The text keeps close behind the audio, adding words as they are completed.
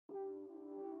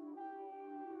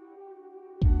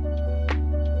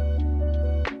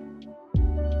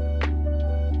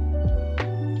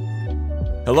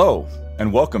Hello,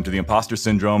 and welcome to the Imposter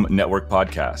Syndrome Network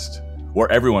podcast, where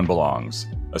everyone belongs,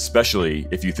 especially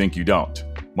if you think you don't.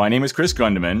 My name is Chris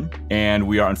Grundeman, and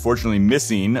we are unfortunately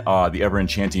missing the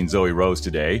ever-enchanting Zoe Rose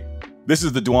today. This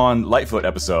is the Du'An Lightfoot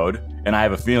episode, and I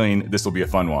have a feeling this will be a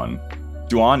fun one.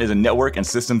 Du'An is a network and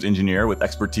systems engineer with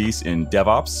expertise in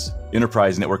DevOps,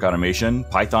 enterprise network automation,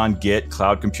 Python, Git,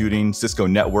 cloud computing, Cisco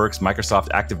networks, Microsoft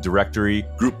Active Directory,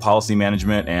 group policy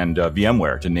management, and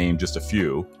VMware, to name just a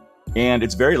few. And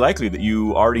it's very likely that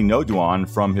you already know Du'An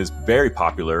from his very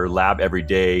popular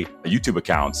LabEveryday YouTube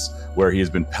accounts, where he has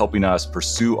been helping us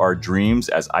pursue our dreams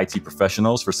as IT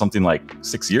professionals for something like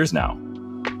 6 years now.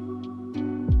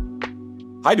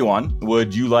 Hi, Du'An.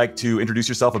 Would you like to introduce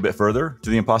yourself a bit further to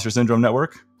the Imposter Syndrome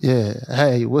Network? Yeah.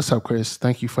 Hey, what's up, Chris?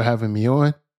 Thank you for having me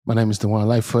on. My name is Du'An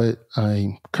Lightfoot.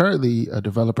 I'm currently a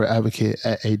developer advocate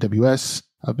at AWS.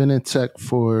 I've been in tech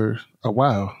for a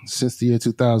while, since the year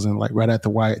 2000, like right at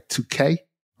the Y2K,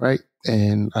 right?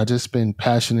 And I just been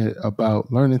passionate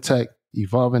about learning tech,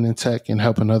 evolving in tech, and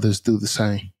helping others do the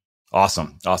same.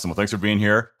 Awesome. Well, thanks for being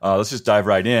here. Let's just dive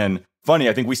right in. Funny,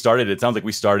 I think it sounds like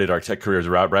we started our tech careers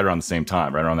right around the same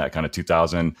time, right around that kind of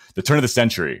 2000, the turn of the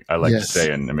century, I like to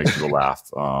say, and it makes people laugh.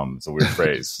 It's a weird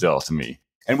phrase still to me.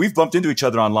 And we've bumped into each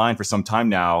other online for some time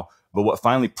now, but what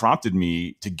finally prompted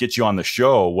me to get you on the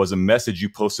show was a message you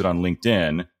posted on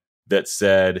LinkedIn that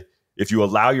said, if you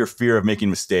allow your fear of making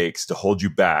mistakes to hold you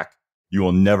back, you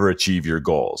will never achieve your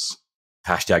goals.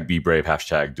 Hashtag be brave,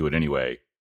 hashtag do it anyway.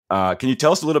 Can you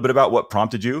tell us a little bit about what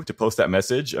prompted you to post that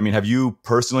message? I mean, have you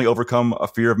personally overcome a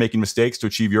fear of making mistakes to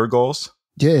achieve your goals?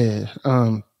 Yeah.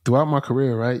 Throughout my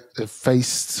career, right, I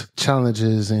faced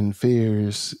challenges and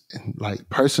fears, like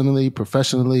personally,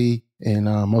 professionally, and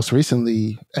most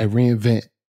recently at reInvent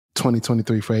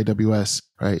 2023 for AWS,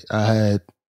 right? I had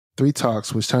 3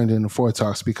 talks, which turned into 4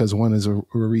 talks because one is a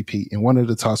repeat. And one of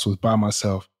the talks was by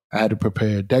myself. I had to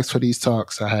prepare decks for these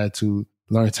talks. I had to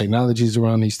learn technologies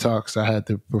around these talks. I had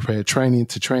to prepare training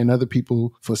to train other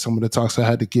people for some of the talks I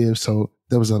had to give. So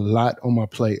there was a lot on my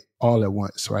plate all at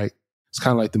once, right? It's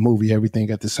kind of like the movie, everything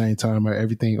at the same time or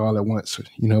everything all at once,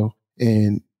 you know?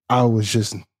 And I was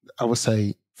just, I would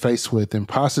say, faced with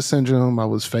imposter syndrome. I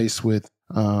was faced with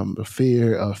the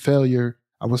fear of failure.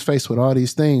 I was faced with all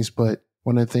these things. But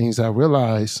one of the things I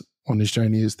realized on this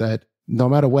journey is that no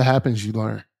matter what happens, you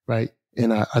learn, right?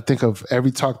 And I think of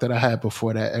every talk that I had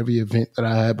before that, every event that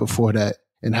I had before that,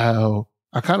 and how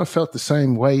I kind of felt the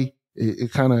same way.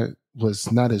 It kind of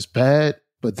was not as bad,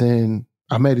 but then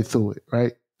I made it through it,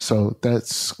 right? So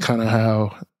that's kind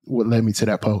of what led me to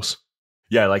that post.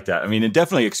 Yeah, I like that. I mean, and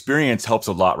definitely experience helps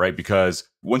a lot, right? Because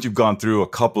once you've gone through a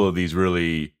couple of these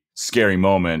really scary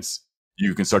moments,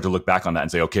 you can start to look back on that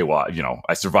and say, okay, well,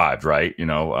 I survived, right?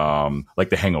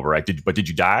 Like the Hangover, right? Did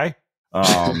you die?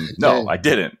 No, I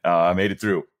didn't. I made it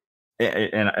through.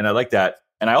 And I like that.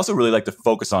 And I also really like to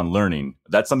focus on learning.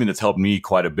 That's something that's helped me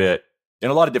quite a bit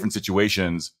in a lot of different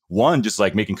situations. One, just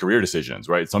like making career decisions,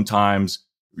 right? Sometimes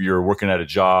you're working at a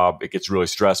job, it gets really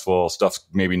stressful, stuff's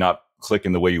maybe not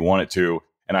clicking the way you want it to.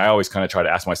 And I always kind of try to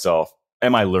ask myself,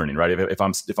 am I learning, right? If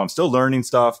I'm still learning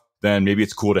stuff, then maybe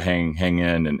it's cool to hang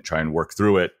in and try and work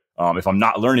through it. If I'm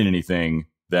not learning anything,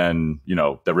 then,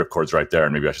 the ripcord's right there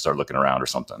and maybe I should start looking around or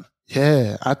something.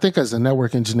 Yeah, I think as a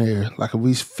network engineer, like if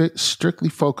we strictly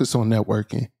focus on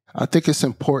networking, I think it's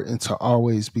important to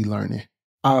always be learning.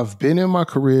 I've been in my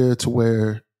career to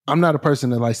where I'm not a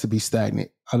person that likes to be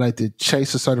stagnant. I like to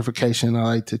chase a certification. I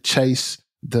like to chase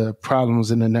the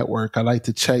problems in the network. I like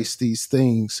to chase these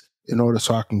things in order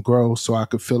so I can grow, so I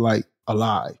can feel like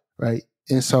alive, right?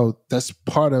 And so that's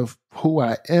part of who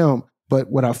I am. But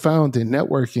what I found in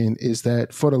networking is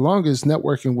that for the longest,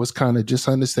 networking was kind of just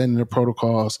understanding the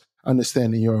protocols,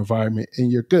 understanding your environment,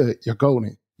 and you're good, you're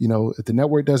golden. If the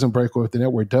network doesn't break or if the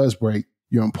network does break,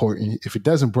 you're important. If it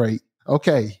doesn't break,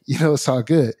 okay, it's all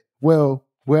good. Well,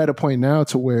 we're at a point now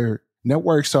to where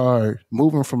networks are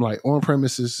moving from like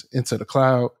on-premises into the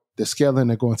cloud. They're scaling,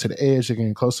 they're going to the edge, they're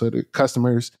getting closer to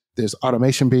customers. There's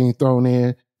automation being thrown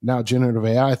in, now generative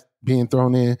AI being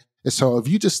thrown in. And so if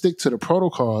you just stick to the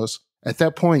protocols, at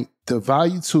that point, the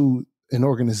value to an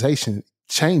organization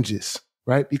changes,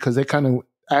 right? Because they're kind of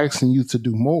asking you to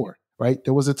do more, right?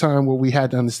 There was a time where we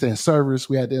had to understand servers,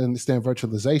 we had to understand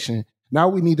virtualization. Now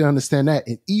we need to understand that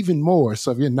and even more.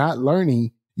 So if you're not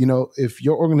learning, if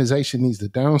your organization needs to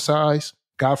downsize,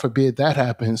 God forbid that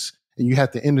happens, and you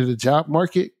have to enter the job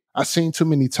market, I've seen too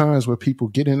many times where people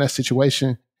get in that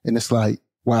situation and it's like,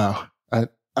 wow, I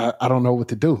don't know what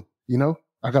to do.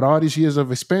 I got all these years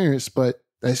of experience, but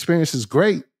the experience is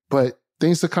great, but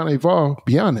things to kind of evolve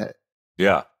beyond that.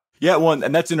 Yeah. Yeah, well,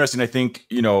 and that's interesting. I think,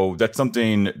 that's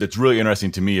something that's really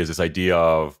interesting to me is this idea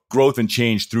of growth and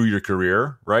change through your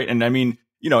career, right? And I mean,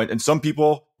 and some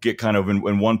people get kind of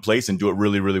in one place and do it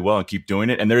really, really well and keep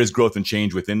doing it. And there is growth and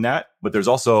change within that. But there's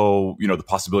also, the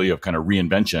possibility of kind of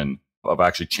reinvention, of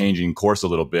actually changing course a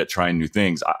little bit, trying new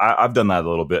things. I've done that a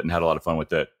little bit and had a lot of fun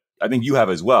with it. I think you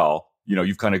have as well.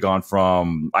 You've kind of gone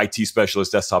from IT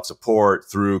specialist, desktop support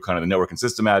through kind of the network and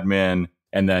system admin.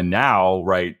 And then now,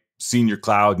 right, senior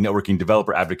cloud networking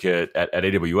developer advocate at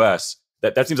AWS.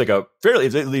 That seems like a fairly,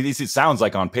 at least it sounds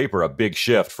like on paper, a big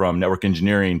shift from network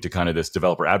engineering to kind of this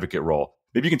developer advocate role.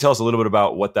 Maybe you can tell us a little bit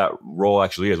about what that role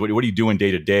actually is. What are you doing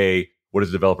day to day? What does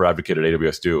a developer advocate at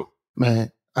AWS do?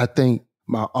 Man, I think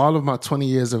all of my 20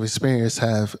 years of experience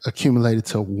have accumulated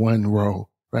to one role,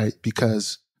 right?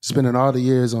 Because spending all the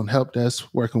years on help desk,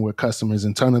 working with customers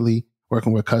internally,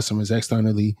 working with customers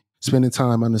externally, spending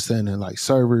time understanding like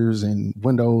servers and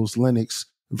Windows, Linux,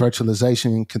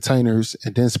 virtualization, containers,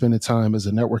 and then spending time as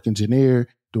a network engineer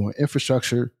doing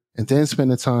infrastructure, and then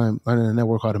spending time learning the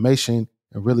network automation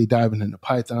and really diving into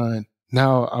Python.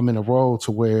 Now I'm in a role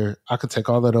to where I can take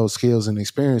all of those skills and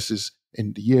experiences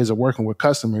in the years of working with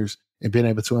customers and being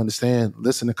able to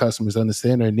listen to customers,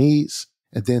 understand their needs,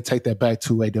 and then take that back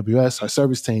to AWS, our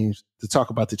service teams, to talk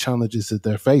about the challenges that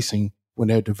they're facing when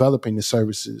they're developing the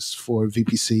services for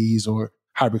VPCs or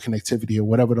hybrid connectivity or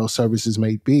whatever those services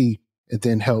may be, and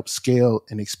then help scale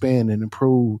and expand and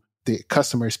improve the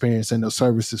customer experience and those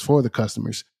services for the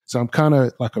customers. So I'm kind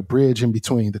of like a bridge in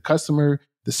between the customer,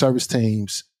 the service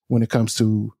teams, when it comes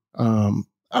to,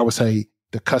 I would say,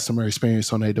 the customer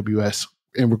experience on AWS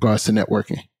in regards to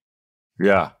networking.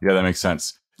 Yeah, that makes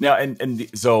sense. Now, and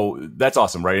so that's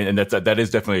awesome, right? And that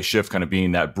is definitely a shift, kind of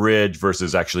being that bridge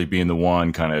versus actually being the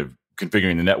one kind of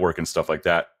configuring the network and stuff like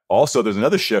that. Also, there's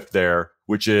another shift there,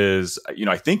 which is,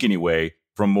 I think anyway,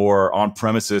 from more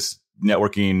on-premises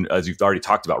networking, as you've already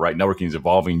talked about, right? Networking is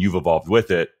evolving. You've evolved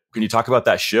with it. Can you talk about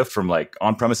that shift from like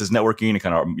on-premises networking and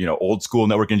kind of, old school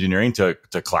network engineering to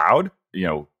cloud?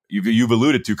 You've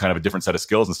alluded to kind of a different set of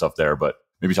skills and stuff there, but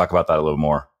maybe talk about that a little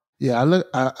more. Yeah,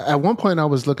 at one point I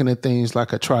was looking at things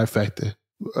like a trifecta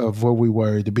of where we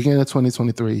were at the beginning of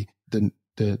 2023.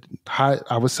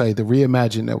 I would say the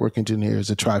reimagined network engineer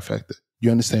is a trifecta. You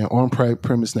understand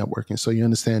on-premise networking, so you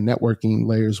understand networking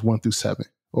layers 1 through 7,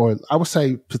 or I would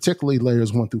say particularly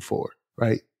layers 1 through 4,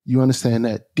 right? You understand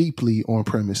that deeply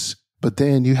on-premise, but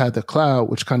then you have the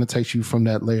cloud, which kind of takes you from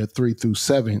that layer 3 through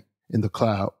 7 in the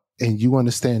cloud, and you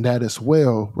understand that as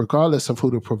well, regardless of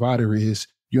who the provider is.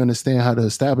 You understand how to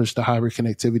establish the hybrid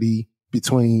connectivity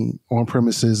between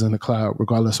on-premises and the cloud,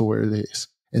 regardless of where it is.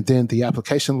 And then the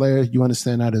application layer, you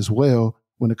understand that as well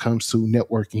when it comes to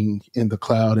networking in the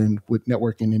cloud and with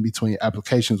networking in between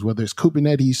applications, whether it's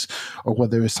Kubernetes or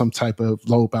whether it's some type of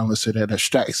load balancer that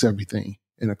abstracts everything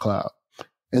in the cloud.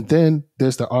 And then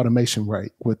there's the automation,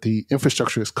 right, with the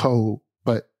infrastructure as code.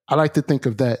 But I like to think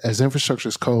of that as infrastructure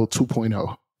as code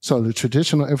 2.0. So the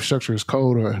traditional infrastructure as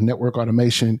code or network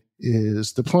automation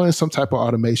is deploying some type of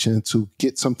automation to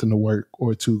get something to work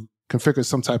or to configure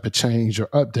some type of change or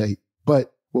update.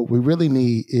 But what we really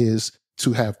need is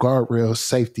to have guardrails,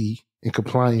 safety, and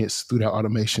compliance through that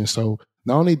automation. So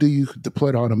not only do you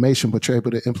deploy the automation, but you're able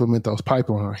to implement those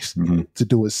pipelines to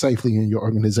do it safely in your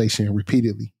organization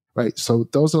repeatedly, right? So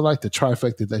those are like the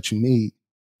trifecta that you need.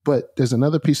 But there's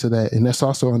another piece of that, and that's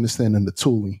also understanding the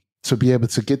tooling to be able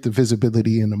to get the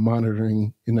visibility and the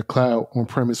monitoring in the cloud, on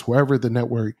premise, wherever the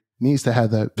network needs to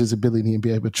have that visibility and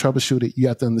be able to troubleshoot it. You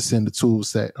have to understand the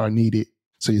tools that are needed.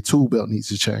 So your tool belt needs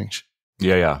to change.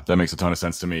 Yeah. That makes a ton of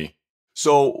sense to me.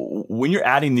 So when you're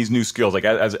adding these new skills, like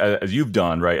as you've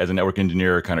done, right, as a network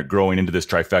engineer, kind of growing into this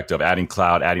trifecta of adding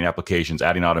cloud, adding applications,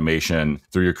 adding automation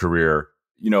through your career,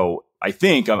 I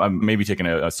think I'm maybe taking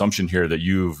an assumption here that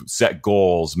you've set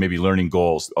goals, maybe learning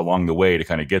goals along the way to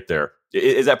kind of get there.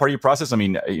 Is that part of your process? I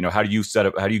mean, how do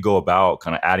you go about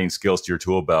kind of adding skills to your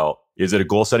tool belt? Is it a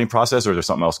goal setting process or is there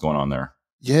something else going on there?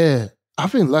 Yeah,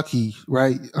 I've been lucky,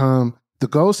 right? The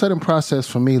goal setting process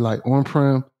for me, like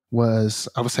on-prem, was,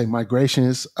 I would say,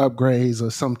 migrations, upgrades, or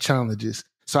some challenges.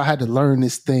 So I had to learn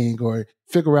this thing or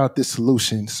figure out this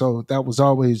solution. So that was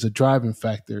always a driving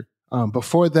factor.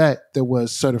 Before that, there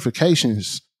was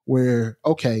certifications where,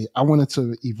 okay, I wanted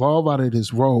to evolve out of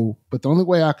this role, but the only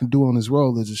way I can do on this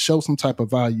role is to show some type of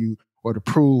value or to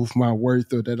prove my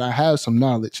worth or that I have some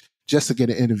knowledge just to get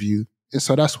an interview. And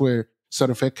so that's where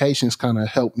certifications kind of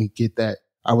helped me get that,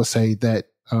 I would say, that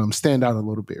stand out a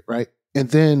little bit, right? And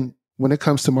then when it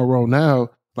comes to my role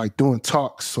now, like doing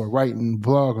talks or writing a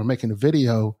blog or making a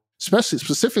video,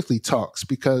 specifically talks,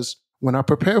 because when I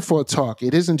prepare for a talk,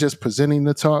 it isn't just presenting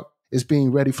the talk, is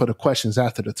being ready for the questions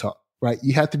after the talk, right?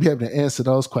 You have to be able to answer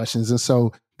those questions. And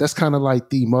so that's kind of like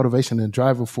the motivation and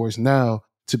driver force now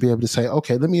to be able to say,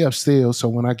 okay, let me up still. So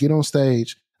when I get on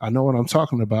stage, I know what I'm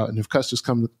talking about. And if customers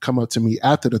come up to me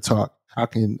after the talk, I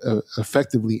can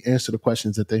effectively answer the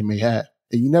questions that they may have.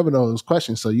 And you never know those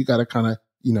questions. So you got to kind of,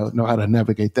 know how to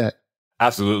navigate that.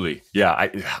 Absolutely. Yeah.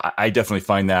 I definitely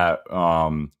find that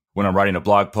when I'm writing a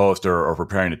blog post or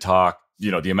preparing to talk,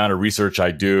 the amount of research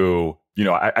I do,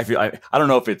 I feel, I don't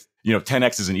know if it's,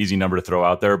 10X is an easy number to throw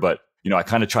out there, but, I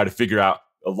kind of try to figure out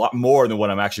a lot more than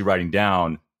what I'm actually writing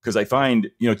down. Because I find,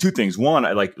 two things. One,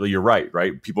 you're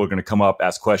right? People are going to come up,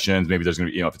 ask questions. Maybe there's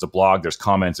going to be, if it's a blog, there's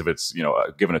comments. If it's,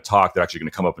 given a talk, they're actually going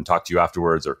to come up and talk to you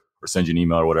afterwards or send you an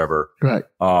email or whatever. Right.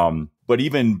 But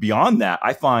even beyond that,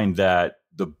 I find that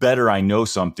the better I know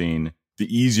something,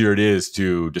 the easier it is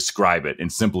to describe it in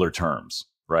simpler terms,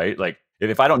 right? Like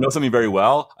if I don't know something very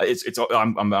well, it's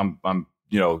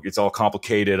all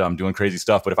complicated. I'm doing crazy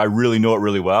stuff. But if I really know it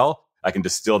really well, I can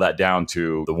distill that down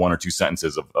to the one or two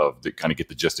sentences of to kind of get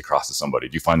the gist across to somebody.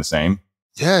 Do you find the same?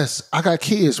 Yes, I got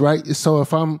kids, right? So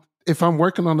if I'm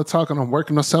working on the talk and I'm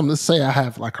working on something, let's say I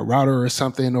have like a router or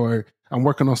something, or I'm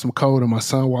working on some code and my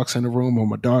son walks in the room or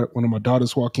one of my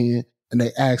daughters walk in and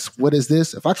they ask, what is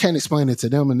this? If I can't explain it to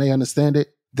them and they understand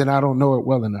it, then I don't know it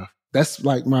well enough. That's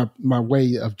like my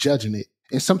way of judging it.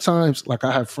 And sometimes like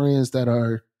I have friends that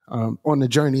are on the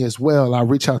journey as well. I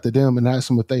reach out to them and ask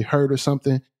them if they heard or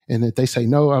something. And if they say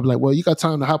no, I'm like, well, you got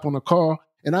time to hop on a call.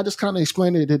 And I just kind of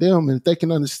explain it to them. And if they can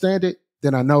understand it,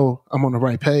 then I know I'm on the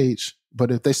right page.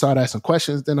 But if they start asking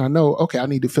questions, then I know, okay, I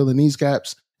need to fill in these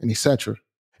gaps and et cetera.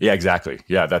 Yeah, exactly.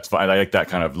 Yeah, that's fine. I like that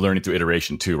kind of learning through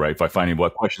iteration too, right? By finding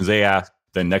what questions they ask,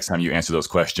 then next time you answer those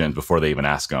questions before they even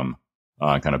ask them,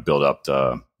 and kind of build up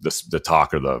the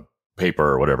talk or the paper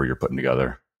or whatever you're putting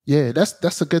together. Yeah,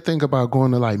 that's a good thing about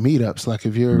going to like meetups. Like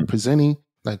if you're presenting,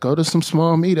 like go to some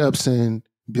small meetups and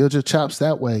build your chops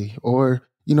that way, or,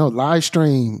 live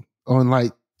stream on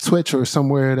like Twitch or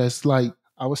somewhere that's like,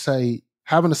 I would say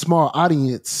having a small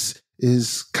audience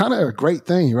is kind of a great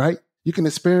thing, right? You can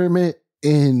experiment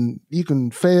and you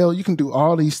can fail. You can do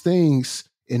all these things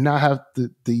and not have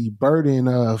the burden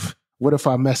of what if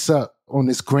I mess up on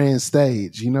this grand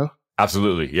stage,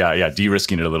 Absolutely. Yeah.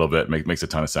 De-risking it a little bit makes a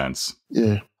ton of sense.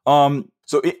 Yeah.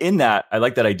 So in that, I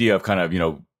like that idea of kind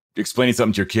of, explaining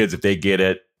something to your kids. If they get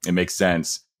it, it makes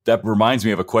sense. That reminds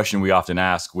me of a question we often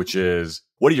ask, which is,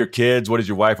 what are your kids? What is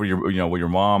your wife? What are your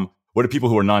mom? What do people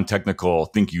who are non-technical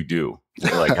think you do?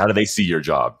 Like, how do they see your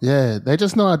job? Yeah, they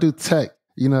just know I do tech.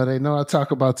 They know I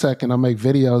talk about tech and I make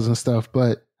videos and stuff.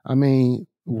 But I mean,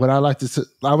 what I like to,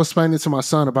 I was explaining to my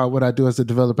son about what I do as a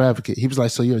developer advocate. He was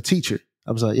like, so you're a teacher?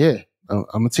 I was like, yeah,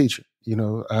 I'm a teacher.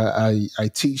 I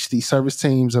teach the service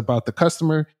teams about the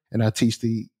customer and I teach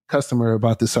the customer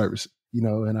about the service,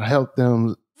 and I help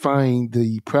them find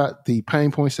the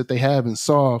pain points that they have and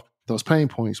solve those pain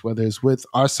points, whether it's with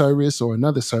our service or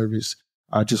another service.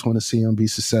 I just want to see them be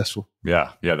successful.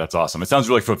 Yeah, that's awesome. It sounds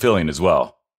really fulfilling as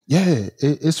well. Yeah,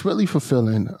 it's really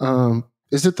fulfilling.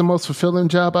 Is it the most fulfilling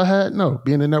job I had? No,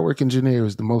 being a network engineer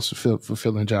is the most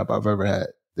fulfilling job I've ever had.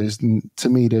 To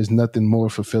me, there's nothing more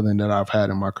fulfilling that I've had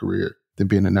in my career than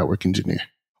being a network engineer.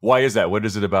 Why is that? What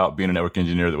is it about being a network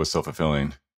engineer that was so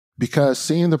fulfilling? Because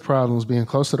seeing the problems, being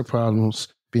close to the problems,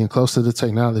 being close to the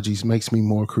technologies makes me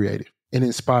more creative. It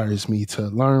inspires me to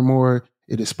learn more.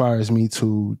 It inspires me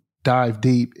to dive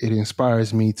deep. It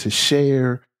inspires me to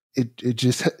share. It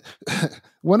just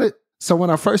so when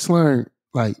I first learned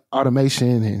like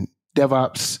automation and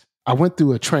DevOps, I went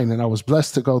through a training. I was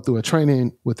blessed to go through a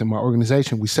training within my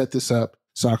organization. We set this up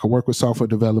so I could work with software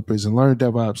developers and learn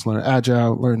DevOps, learn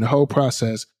Agile, learn the whole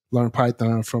process, learn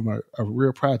Python from a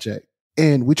real project.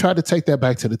 And we tried to take that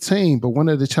back to the team. But one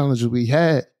of the challenges we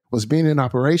had was being in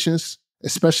operations,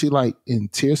 especially like in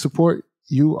tier support,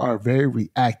 you are very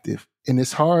reactive. And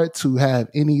it's hard to have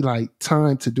any like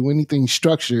time to do anything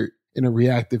structured in a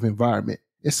reactive environment.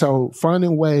 And so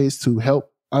finding ways to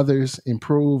help others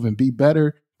improve and be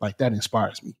better, like that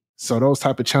inspires me. So those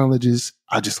type of challenges,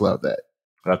 I just love that.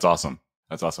 That's awesome.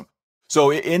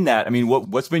 So in that, I mean,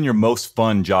 what's been your most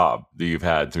fun job that you've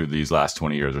had through these last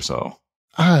 20 years or so?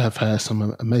 I have had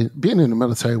some amazing, being in the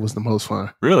military was the most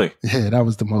fun. Really? Yeah, that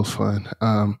was the most fun.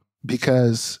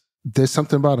 Because there's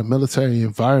something about a military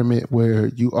environment where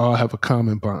you all have a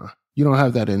common bond. You don't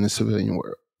have that in the civilian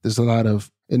world. There's a lot of,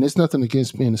 and it's nothing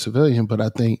against being a civilian, but I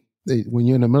think that when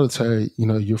you're in the military,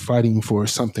 you're fighting for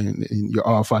something and you're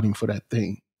all fighting for that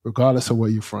thing, regardless of where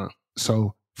you're from.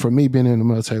 So for me, being in the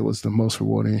military was the most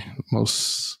rewarding,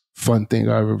 most fun thing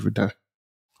I've ever done.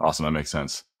 Awesome. That makes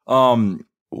sense.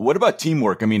 What about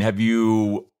teamwork? I mean, have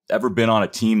you ever been on a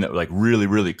team that like really,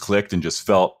 really clicked and just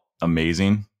felt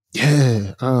amazing?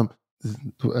 Yeah.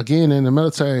 Again, in the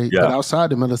military, Yeah. but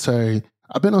outside the military,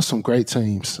 I've been on some great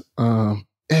teams.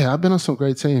 Yeah, I've been on some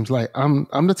great teams. Like I'm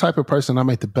the type of person I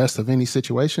make the best of any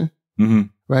situation. Mm-hmm.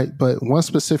 Right. But one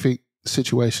specific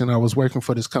situation, I was working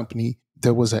for this company.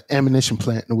 There was an ammunition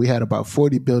plant and we had about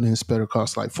 40 buildings spread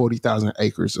across like 40,000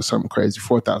 acres or something crazy,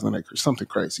 4,000 acres, something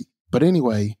crazy. But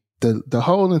anyway, the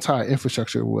whole entire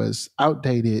infrastructure was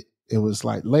outdated. It was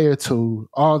like layer 2.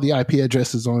 All the IP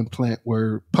addresses on the plant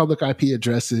were public IP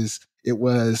addresses. It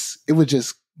was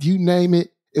just, you name it.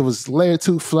 It was layer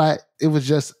 2 flat. It was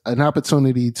just an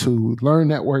opportunity to learn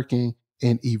networking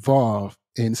and evolve.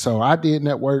 And so I did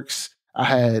networks. I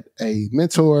had a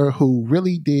mentor who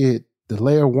really did the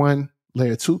layer 1,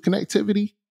 layer 2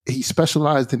 connectivity. He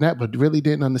specialized in that, but really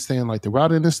didn't understand like the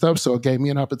routing and stuff. So it gave me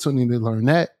an opportunity to learn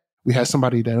that. We had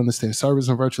somebody that understands servers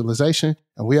and virtualization,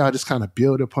 and we all just kind of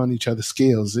build upon each other's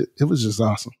skills. It was just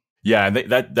awesome. Yeah,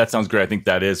 that sounds great. I think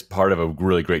that is part of a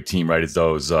really great team, right? It's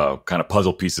those kind of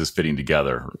puzzle pieces fitting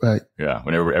together. Right. Yeah,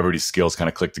 whenever everybody's skills kind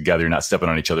of click together, you're not stepping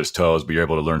on each other's toes, but you're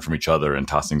able to learn from each other and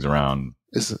toss things around.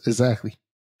 Exactly.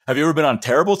 Have you ever been on a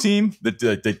terrible team that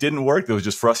didn't work, that was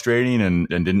just frustrating and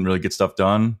didn't really get stuff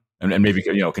done? And maybe,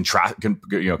 can you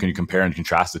compare and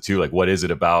contrast the two? Like, what is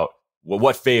it about?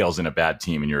 What fails in a bad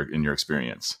team in your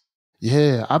experience?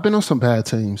 Yeah, I've been on some bad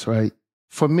teams, right?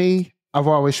 For me, I've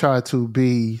always tried to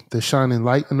be the shining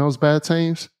light in those bad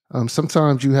teams.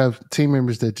 Sometimes you have team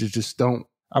members that just don't,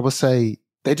 I would say,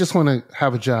 they just want to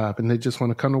have a job and they just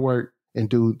want to come to work and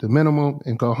do the minimum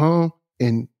and go home.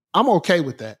 And I'm okay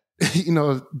with that,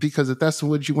 because if that's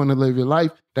what you want to live your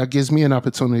life, that gives me an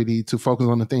opportunity to focus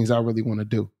on the things I really want to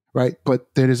do, right?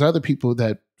 But there's other people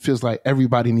that feels like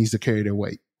everybody needs to carry their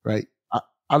weight, right?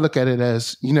 I look at it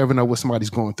as you never know what somebody's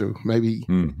going through, maybe,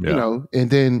 and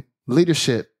then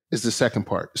leadership is the second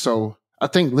part. So I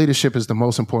think leadership is the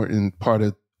most important part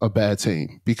of a bad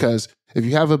team, because if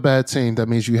you have a bad team, that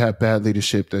means you have bad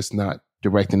leadership that's not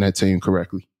directing that team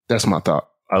correctly. That's my thought.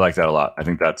 I like that a lot. I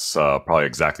think that's probably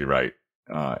exactly right.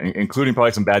 Including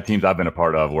probably some bad teams I've been a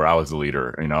part of where I was the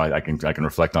leader. I can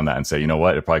reflect on that and say, you know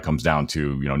what, it probably comes down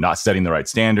to, not setting the right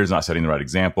standards, not setting the right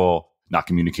example, not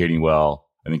communicating well.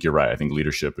 I think you're right. I think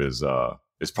leadership is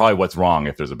probably what's wrong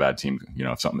if there's a bad team,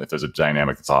 if there's a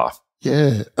dynamic that's off.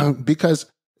 Yeah, because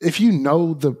if you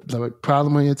know the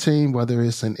problem on your team, whether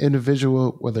it's an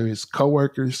individual, whether it's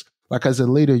coworkers, like as a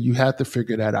leader, you have to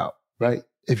figure that out, right?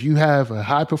 If you have a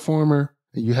high performer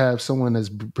and you have someone that's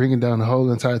bringing down the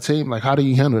whole entire team, like how do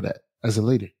you handle that as a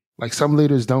leader? Like some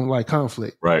leaders don't like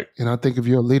conflict, right? And I think if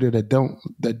you're a leader that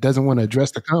doesn't want to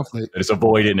address the conflict, just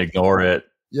avoid it and ignore it.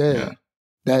 Yeah.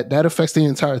 That affects the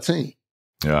entire team.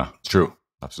 Yeah, it's true.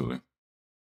 Absolutely.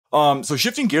 So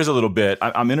shifting gears a little bit,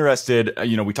 I'm interested,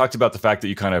 we talked about the fact that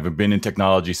you kind of have been in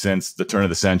technology since the turn of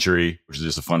the century, which is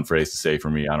just a fun phrase to say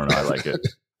for me. I don't know. I like it.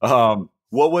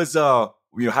 What was, how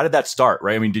did that start,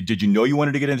 right? I mean, did you know you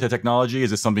wanted to get into technology?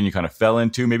 Is this something you kind of fell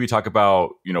into? Maybe talk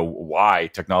about, why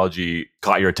technology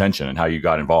caught your attention and how you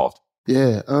got involved.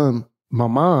 Yeah. My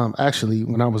mom, actually,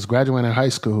 when I was graduating high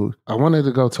school, I wanted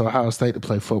to go to Ohio State to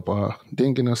play football.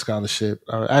 Didn't get no scholarship.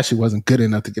 I actually wasn't good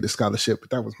enough to get a scholarship, but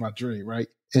that was my dream, right?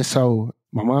 And so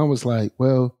my mom was like,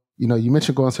 well, you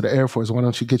mentioned going to the Air Force. Why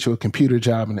don't you get you a computer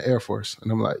job in the Air Force?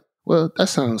 And I'm like, well, that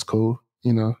sounds cool.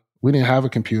 We didn't have a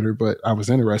computer, but I was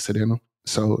interested in them.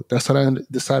 So that's what I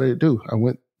decided to do. I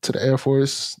went to the Air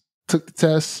Force, took the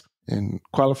test, and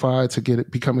qualified to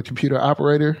become a computer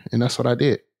operator. And that's what I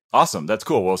did. Awesome. That's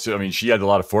cool. Well, so, she had a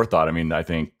lot of forethought.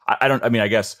 I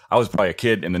guess I was probably a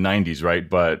kid in the 90s, right?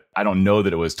 But I don't know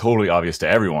that it was totally obvious to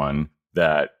everyone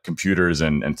that computers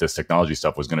and this technology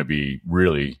stuff was going to be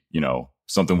really,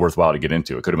 something worthwhile to get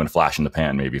into. It could have been a flash in the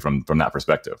pan, maybe from that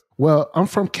perspective. Well, I'm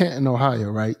from Canton, Ohio,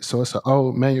 right? So it's an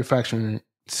old manufacturing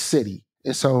city.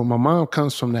 And so my mom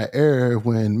comes from that era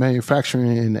when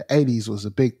manufacturing in the 80s was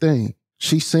a big thing.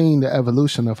 She's seen the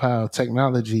evolution of how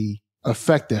technology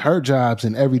affected her jobs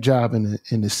and every job in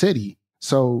the city.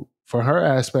 So for her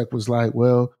aspect was like,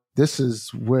 well, this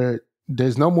is where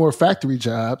there's no more factory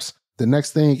jobs. The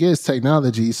next thing is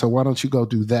technology. So why don't you go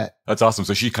do that? That's awesome.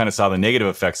 So she kind of saw the negative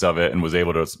effects of it and was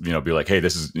able to, be like, hey,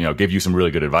 this is, give you some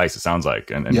really good advice, it sounds like,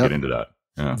 and get into that.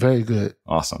 Yeah. Very good.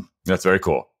 Awesome. That's very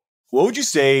cool. What would you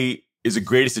say is the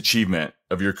greatest achievement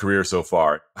of your career so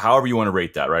far? However you want to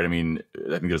rate that, right? I think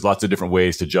there's lots of different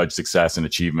ways to judge success and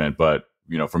achievement, but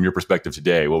from your perspective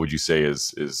today, what would you say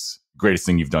is the greatest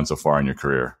thing you've done so far in your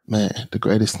career? Man, the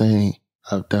greatest thing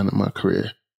I've done in my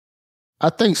career. I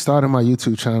think starting my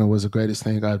YouTube channel was the greatest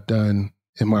thing I've done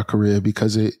in my career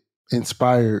because it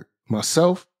inspired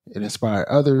myself, it inspired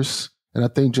others, And I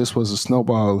think just was a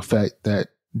snowball effect that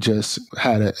just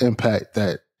had an impact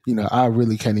that, I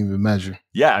really can't even measure.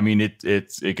 Yeah, I mean,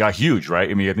 it got huge, right?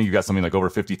 I mean, I think you got something like over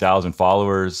 50,000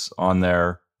 followers on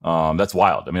there. That's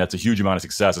wild. I mean, that's a huge amount of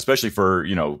success, especially for,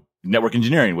 network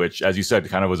engineering, which, as you said,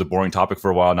 kind of was a boring topic for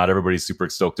a while. Not everybody's super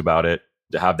stoked about it.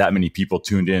 To have that many people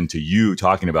tuned in to you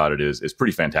talking about it is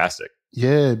pretty fantastic.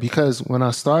 Yeah, because when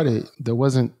I started, there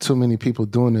wasn't too many people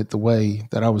doing it the way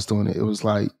that I was doing it. It was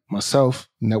like myself,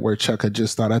 Network Chuck had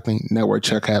just started. I think Network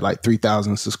Chuck had like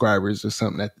 3,000 subscribers or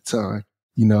something at the time,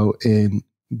 and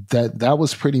that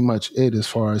was pretty much it as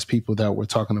far as people that were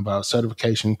talking about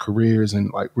certification, careers,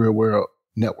 and like real world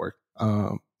network.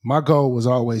 My goal was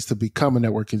always to become a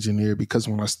network engineer because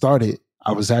when I started,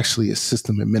 I was actually a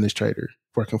system administrator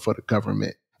working for the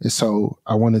government. And so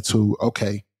I wanted to,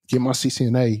 get my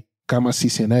CCNA, got my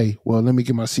CCNA. Well, let me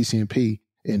get my CCNP.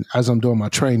 And as I'm doing my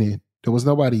training, there was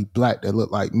nobody Black that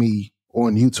looked like me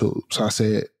on YouTube. So I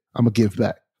said, I'm going to give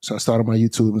back. So I started my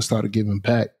YouTube and started giving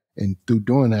back. And through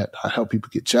doing that, I help people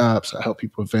get jobs. I help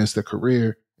people advance their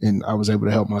career. And I was able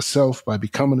to help myself by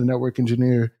becoming a network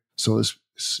engineer. So it's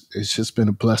just been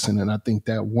a blessing. And I think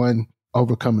that one,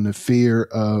 overcoming the fear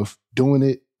of doing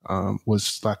it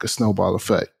was like a snowball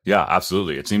effect. Yeah,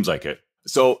 absolutely. It seems like it.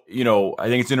 So, I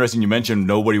think it's interesting you mentioned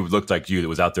nobody looked like you that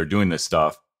was out there doing this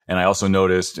stuff. And I also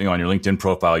noticed, on your LinkedIn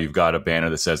profile, you've got a banner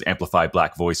that says Amplify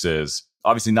Black Voices.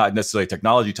 Obviously not necessarily a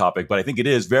technology topic, but I think it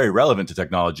is very relevant to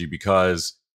technology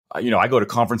because, I go to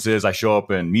conferences, I show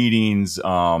up in meetings,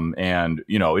 and,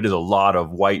 it is a lot of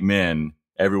white men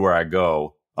everywhere I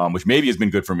go, which maybe has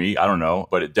been good for me. I don't know,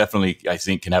 but it definitely, I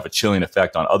think, can have a chilling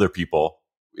effect on other people.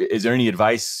 Is there any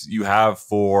advice you have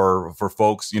for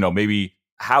folks, maybe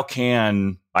how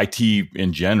can IT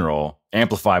in general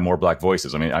amplify more Black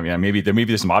voices? I mean, maybe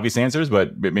there's some obvious answers,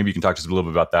 but maybe you can talk to us a little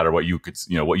bit about that or what you could,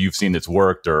 what you've seen that's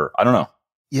worked, or I don't know.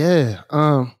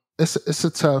 Yeah. It's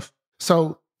a tough.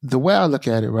 So the way I look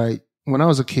at it, right? When I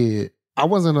was a kid, I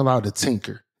wasn't allowed to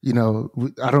tinker. I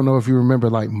don't know if you remember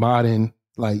like modding,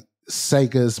 like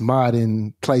Sega's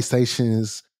modding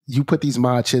PlayStations. You put these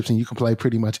mod chips and you can play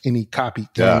pretty much any copy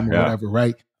game or whatever,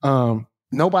 right?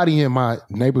 Nobody in my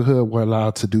neighborhood were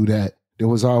allowed to do that. There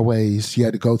was always, you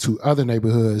had to go to other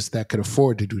neighborhoods that could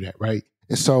afford to do that, right?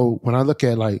 And so when I look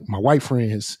at like my white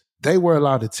friends, they were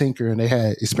allowed to tinker and they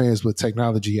had experience with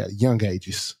technology at young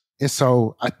ages. And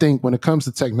so I think when it comes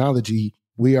to technology,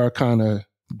 we are kind of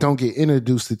don't get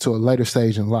introduced to a later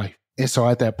stage in life. And so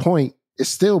at that point, it's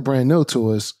still brand new to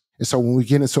us. And so when we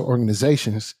get into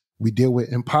organizations, we deal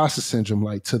with imposter syndrome,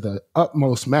 like to the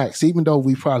utmost max, even though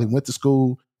we probably went to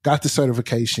school, got the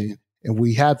certification, and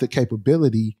we have the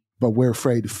capability, but we're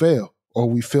afraid to fail, or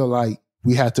we feel like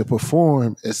we have to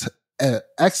perform at an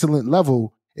excellent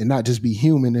level and not just be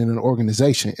human in an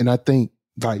organization. And I think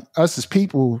like us as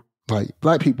people, like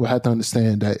Black people have to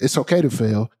understand that it's okay to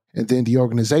fail. And then the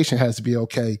organization has to be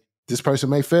okay. This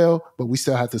person may fail, but we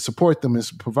still have to support them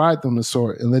and provide them the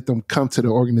support and let them come to the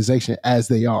organization as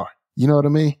they are. You know what I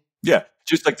mean? Yeah,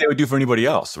 just like they would do for anybody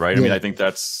else, right? Yeah. I mean, I think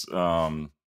that's,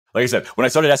 like I said, when I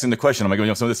started asking the question, I'm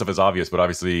like, some of this stuff is obvious, but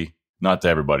obviously not to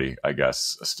everybody, I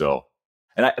guess, still.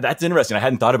 And that's interesting. I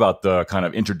hadn't thought about the kind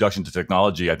of introduction to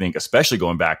technology, I think, especially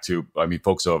going back to,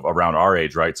 folks around our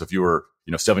age, right? So if you were,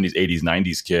 70s, 80s,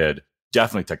 90s kid,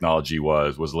 definitely technology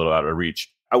was a little out of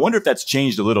reach. I wonder if that's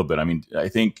changed a little bit. I mean, I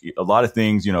think a lot of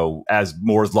things, as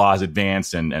Moore's law has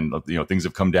advanced and things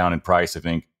have come down in price, I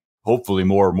think hopefully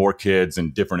more kids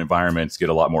in different environments get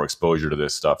a lot more exposure to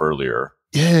this stuff earlier.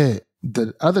 Yeah.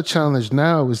 The other challenge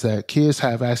now is that kids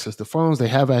have access to phones, they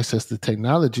have access to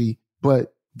technology,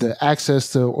 but the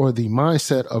access to or the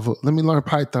mindset of let me learn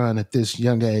Python at this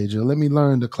young age, or let me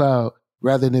learn the cloud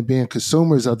rather than being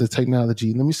consumers of the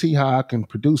technology. Let me see how I can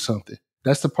produce something.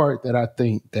 That's the part that I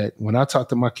think that when I talk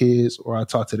to my kids or I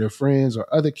talk to their friends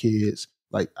or other kids,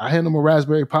 like I hand them a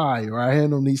Raspberry Pi or I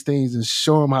hand them these things and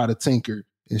show them how to tinker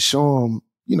and show them,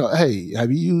 hey,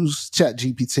 have you used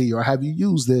ChatGPT or have you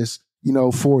used this,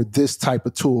 for this type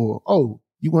of tool? Oh,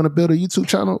 you want to build a YouTube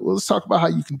channel? Well, let's talk about how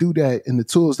you can do that and the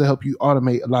tools to help you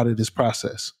automate a lot of this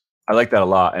process. I like that a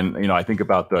lot. And, I think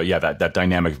about that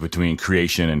dynamic between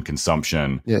creation and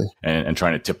consumption and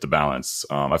trying to tip the balance.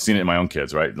 I've seen it in my own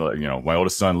kids, right? My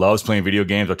oldest son loves playing video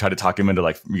games. I try to talk him into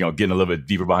getting a little bit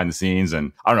deeper behind the scenes.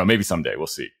 And I don't know, maybe someday we'll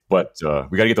see. But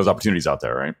we got to get those opportunities out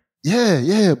there, right?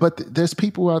 Yeah. But there's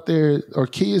people out there or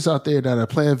kids out there that are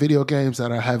playing video games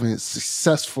that are having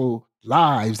successful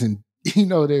lives and,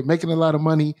 they're making a lot of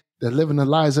money. They're living the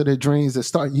lives of their dreams. They're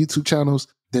starting YouTube channels.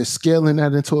 They're scaling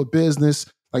that into a business.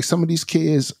 Like some of these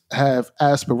kids have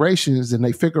aspirations and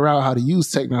they figure out how to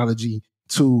use technology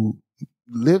to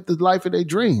live the life of their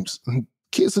dreams.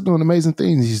 kids are doing amazing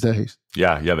things these days.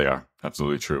 Yeah, they are.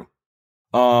 Absolutely true.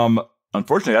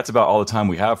 Unfortunately, that's about all the time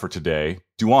we have for today.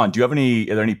 Du'An,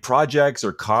 are there any projects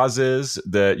or causes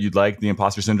that you'd like the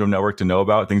Imposter Syndrome Network to know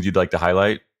about, things you'd like to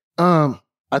highlight?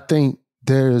 I think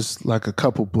there's like a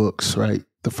couple books, right?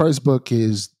 The first book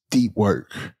is Deep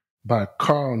Work by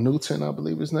Carl Newton, I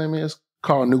believe his name is.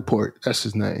 Carl Newport, that's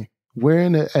his name. We're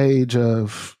in an age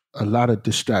of a lot of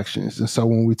distractions. And so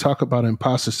when we talk about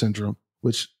imposter syndrome,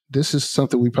 which this is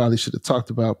something we probably should have talked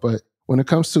about, but when it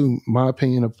comes to my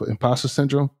opinion of imposter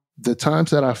syndrome, the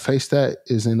times that I face that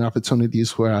is in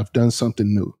opportunities where I've done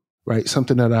something new, right?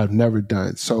 Something that I've never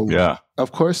done. So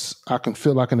of course I can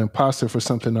feel like an imposter for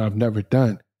something that I've never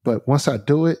done. But once I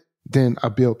do it, then I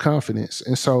build confidence.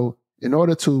 And so in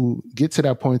order to get to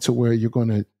that point to where you're going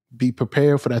to be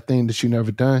prepared for that thing that you've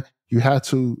never done, you have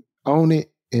to own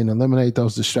it and eliminate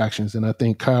those distractions. And I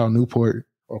think Cal Newport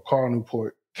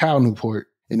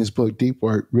in his book, Deep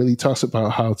Work, really talks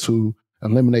about how to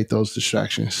eliminate those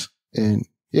distractions. And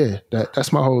yeah,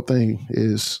 that's my whole thing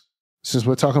is, since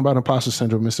we're talking about imposter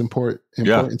syndrome, it's important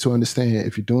to understand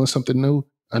if you're doing something new,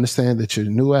 understand that you're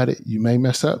new at it. You may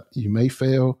mess up, you may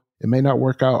fail. It may not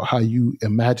work out how you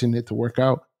imagine it to work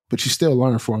out, but you still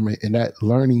learn from it. And that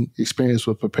learning experience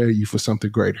will prepare you for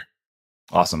something greater.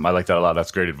 Awesome. I like that a lot.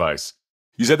 That's great advice.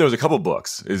 You said there was a couple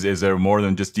books. Is there more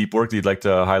than just Deep Work that you'd like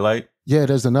to highlight? Yeah,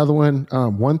 there's another one.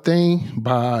 One Thing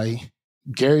by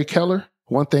Gary Keller.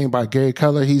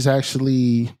 He's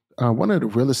actually one of the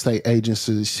real estate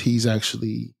agencies. He's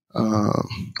actually...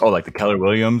 like the Keller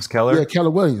Williams Keller? Yeah,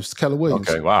 Keller Williams.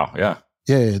 Okay, wow, yeah.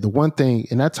 Yeah, the One Thing.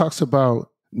 And that talks about,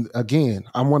 again,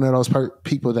 I'm one of those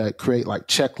people that create like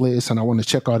checklists and I want to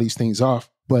check all these things off.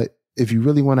 But if you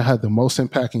really want to have the most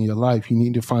impact in your life, you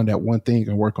need to find that one thing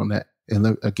and work on that.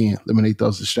 And again, eliminate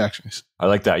those distractions. I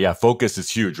like that. Yeah, focus is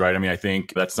huge, right? I mean, I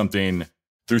think that's something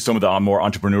through some of the more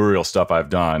entrepreneurial stuff I've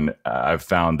done, I've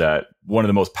found that one of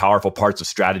the most powerful parts of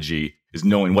strategy is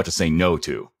knowing what to say no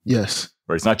to. Yes.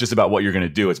 Right? It's not just about what you're going to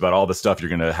do. It's about all the stuff you're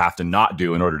going to have to not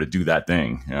do in order to do that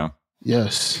thing. Yeah.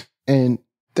 Yes. And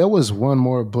there was one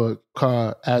more book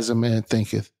called As a Man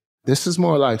Thinketh. This is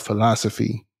more like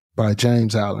philosophy by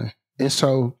James Allen. And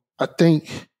so I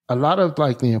think a lot of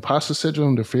like the imposter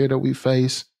syndrome, the fear that we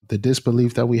face, the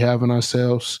disbelief that we have in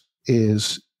ourselves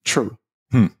is true.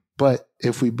 But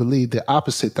if we believe the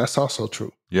opposite, that's also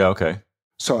true. Yeah, okay.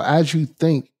 So as you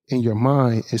think in your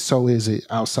mind, and so is it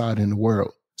outside in the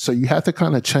world. So you have to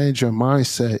kind of change your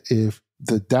mindset. If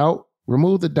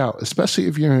remove the doubt, especially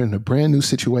if you're in a brand new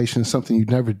situation, something you've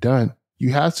never done,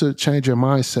 you have to change your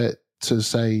mindset to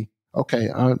say, okay,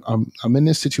 I'm in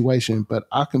this situation, but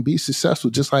I can be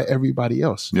successful just like everybody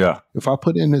else. Yeah. If I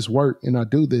put in this work and I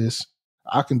do this,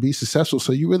 I can be successful.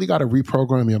 So you really got to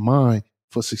reprogram your mind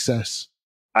for success.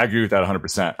 I agree with that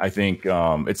 100%. I think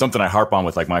it's something I harp on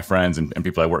with like my friends and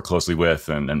people I work closely with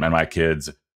and my kids,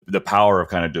 the power of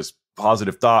kind of just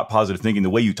positive thought, positive thinking, the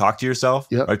way you talk to yourself,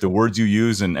 right? The words you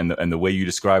use and the way you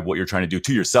describe what you're trying to do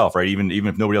to yourself, right? Even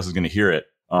if nobody else is going to hear it,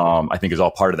 I think is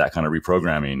all part of that kind of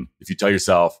reprogramming. If you tell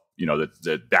yourself,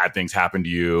 that bad things happen to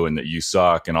you and that you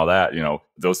suck and all that,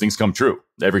 those things come true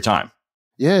every time.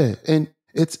 Yeah. And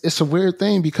it's a weird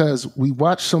thing because we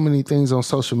watch so many things on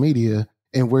social media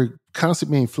and we're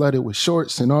constantly being flooded with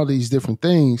shorts and all these different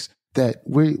things that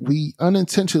we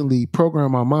unintentionally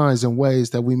program our minds in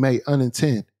ways that we may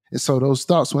unintend. And so those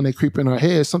thoughts, when they creep in our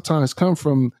heads, sometimes come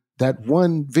from that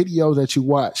one video that you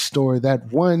watched or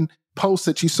that one post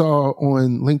that you saw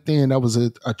on LinkedIn that was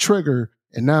a trigger,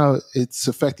 and now it's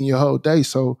affecting your whole day.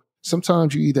 So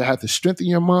sometimes you either have to strengthen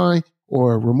your mind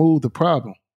or remove the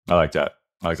problem. I like that.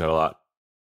 I like that a lot.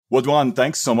 Well, Du'An,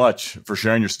 thanks so much for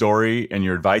sharing your story and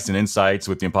your advice and insights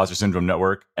with the Imposter Syndrome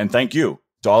Network. And thank you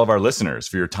to all of our listeners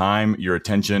for your time, your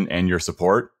attention, and your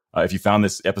support. If you found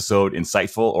this episode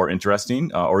insightful or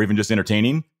interesting, or even just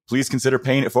entertaining, please consider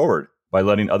paying it forward by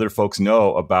letting other folks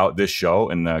know about this show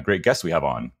and the great guests we have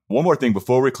on. One more thing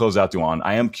before we close out, Du'An,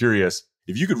 I am curious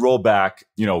if you could roll back,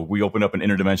 we open up an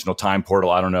interdimensional time portal,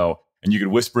 I don't know, and you could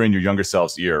whisper in your younger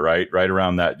self's ear, right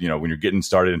around that, when you're getting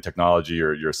started in technology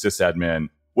or you're a sysadmin.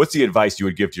 What's the advice you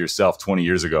would give to yourself 20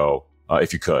 years ago,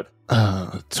 if you could?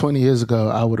 20 years ago,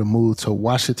 I would have moved to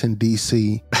Washington,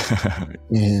 D.C.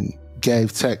 and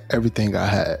gave tech everything I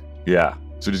had. Yeah.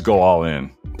 So just go all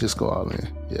in. Just go all in.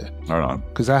 Yeah. Right on.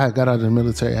 Because I had got out of the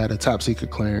military, had a top secret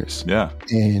clearance. Yeah.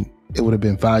 And it would have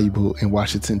been valuable in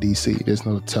Washington, D.C. There's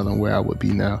no telling where I would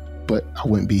be now, but I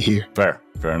wouldn't be here. Fair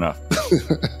enough.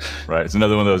 Right. It's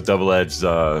another one of those double-edged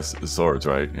swords,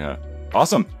 right? Yeah.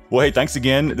 Awesome. Well, hey, thanks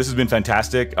again. This has been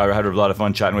fantastic. I had a lot of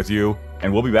fun chatting with you,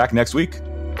 and we'll be back next week.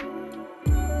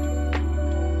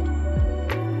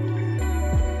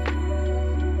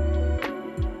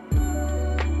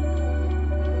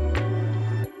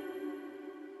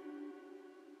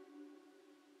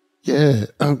 Yeah,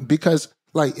 because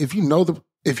like if you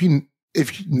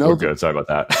know We're good. Sorry about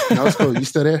that. no, it's cool. You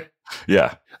still there?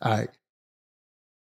 Yeah. All right.